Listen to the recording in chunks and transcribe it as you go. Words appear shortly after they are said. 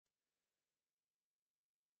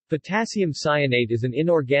Potassium cyanate is an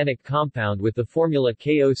inorganic compound with the formula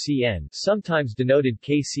KOCN, sometimes denoted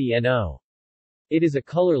KCNO. It is a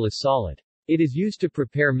colorless solid. It is used to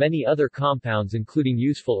prepare many other compounds including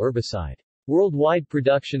useful herbicide. Worldwide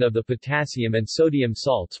production of the potassium and sodium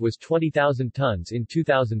salts was 20,000 tons in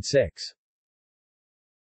 2006.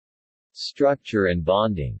 Structure and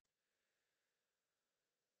bonding.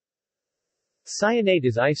 Cyanate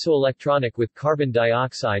is isoelectronic with carbon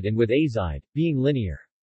dioxide and with azide, being linear.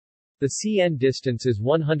 The CN distance is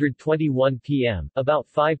 121 pm, about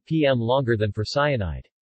 5 pm longer than for cyanide.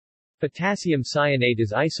 Potassium cyanate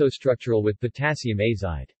is isostructural with potassium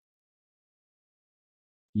azide.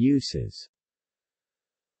 Uses.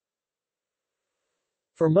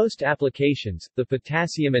 For most applications, the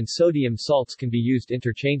potassium and sodium salts can be used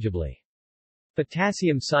interchangeably.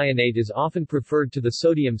 Potassium cyanate is often preferred to the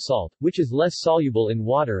sodium salt, which is less soluble in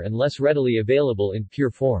water and less readily available in pure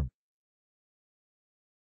form.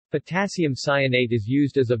 Potassium cyanate is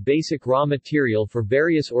used as a basic raw material for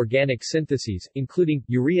various organic syntheses, including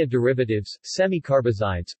urea derivatives,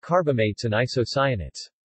 semi-carboxides, carbamates and isocyanates.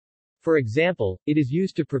 For example, it is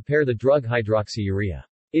used to prepare the drug hydroxyurea.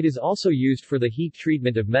 It is also used for the heat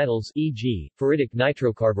treatment of metals, e.g., ferritic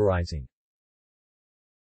nitrocarburizing.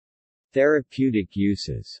 Therapeutic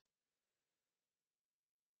uses.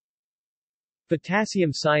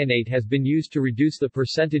 Potassium cyanate has been used to reduce the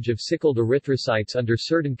percentage of sickled erythrocytes under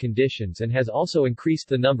certain conditions and has also increased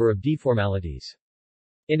the number of deformalities.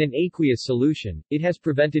 In an aqueous solution, it has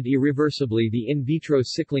prevented irreversibly the in vitro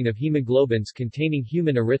sickling of hemoglobins containing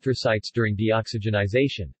human erythrocytes during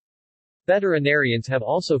deoxygenization. Veterinarians have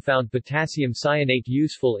also found potassium cyanate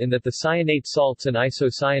useful in that the cyanate salts and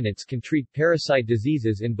isocyanates can treat parasite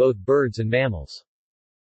diseases in both birds and mammals.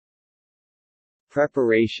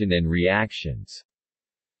 Preparation and reactions.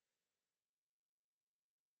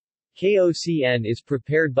 KOCN is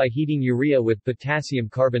prepared by heating urea with potassium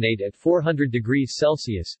carbonate at 400 degrees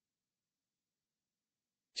Celsius.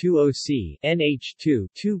 2OC NH2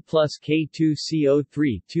 2 plus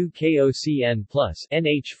K2CO3 2 KOCN plus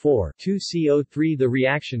NH4 2 CO3. The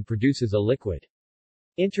reaction produces a liquid.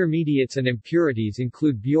 Intermediates and impurities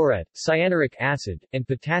include biuret, cyanuric acid, and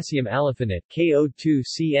potassium aliphanet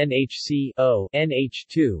KO2CNHCO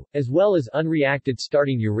NH2, as well as unreacted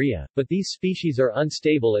starting urea, but these species are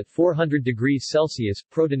unstable at 400 degrees Celsius.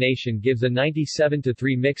 Protonation gives a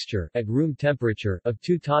 97:3 mixture, at room temperature, of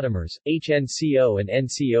two tautomers, HNCO and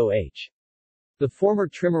NCOH. The former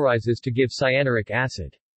trimerizes to give cyanuric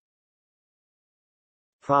acid.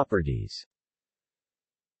 Properties.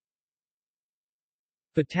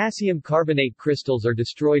 Potassium carbonate crystals are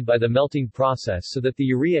destroyed by the melting process so that the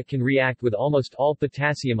urea can react with almost all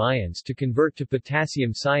potassium ions to convert to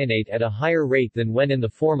potassium cyanate at a higher rate than when in the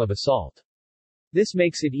form of a salt. This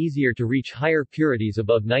makes it easier to reach higher purities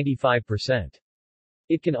above 95%.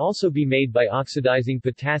 It can also be made by oxidizing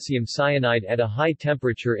potassium cyanide at a high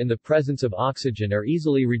temperature in the presence of oxygen or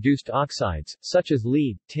easily reduced oxides, such as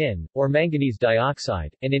lead, tin, or manganese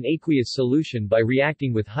dioxide, and in aqueous solution by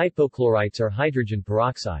reacting with hypochlorites or hydrogen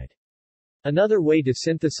peroxide. Another way to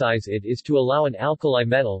synthesize it is to allow an alkali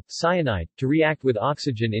metal, cyanide, to react with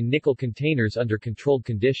oxygen in nickel containers under controlled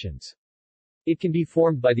conditions. It can be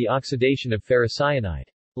formed by the oxidation of ferrocyanide.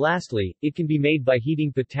 Lastly, it can be made by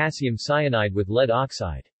heating potassium cyanide with lead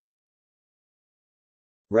oxide.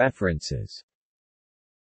 References.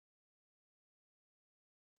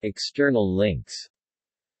 External links.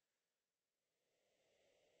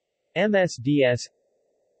 MSDS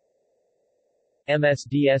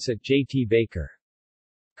MSDS at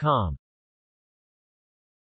jtbaker.com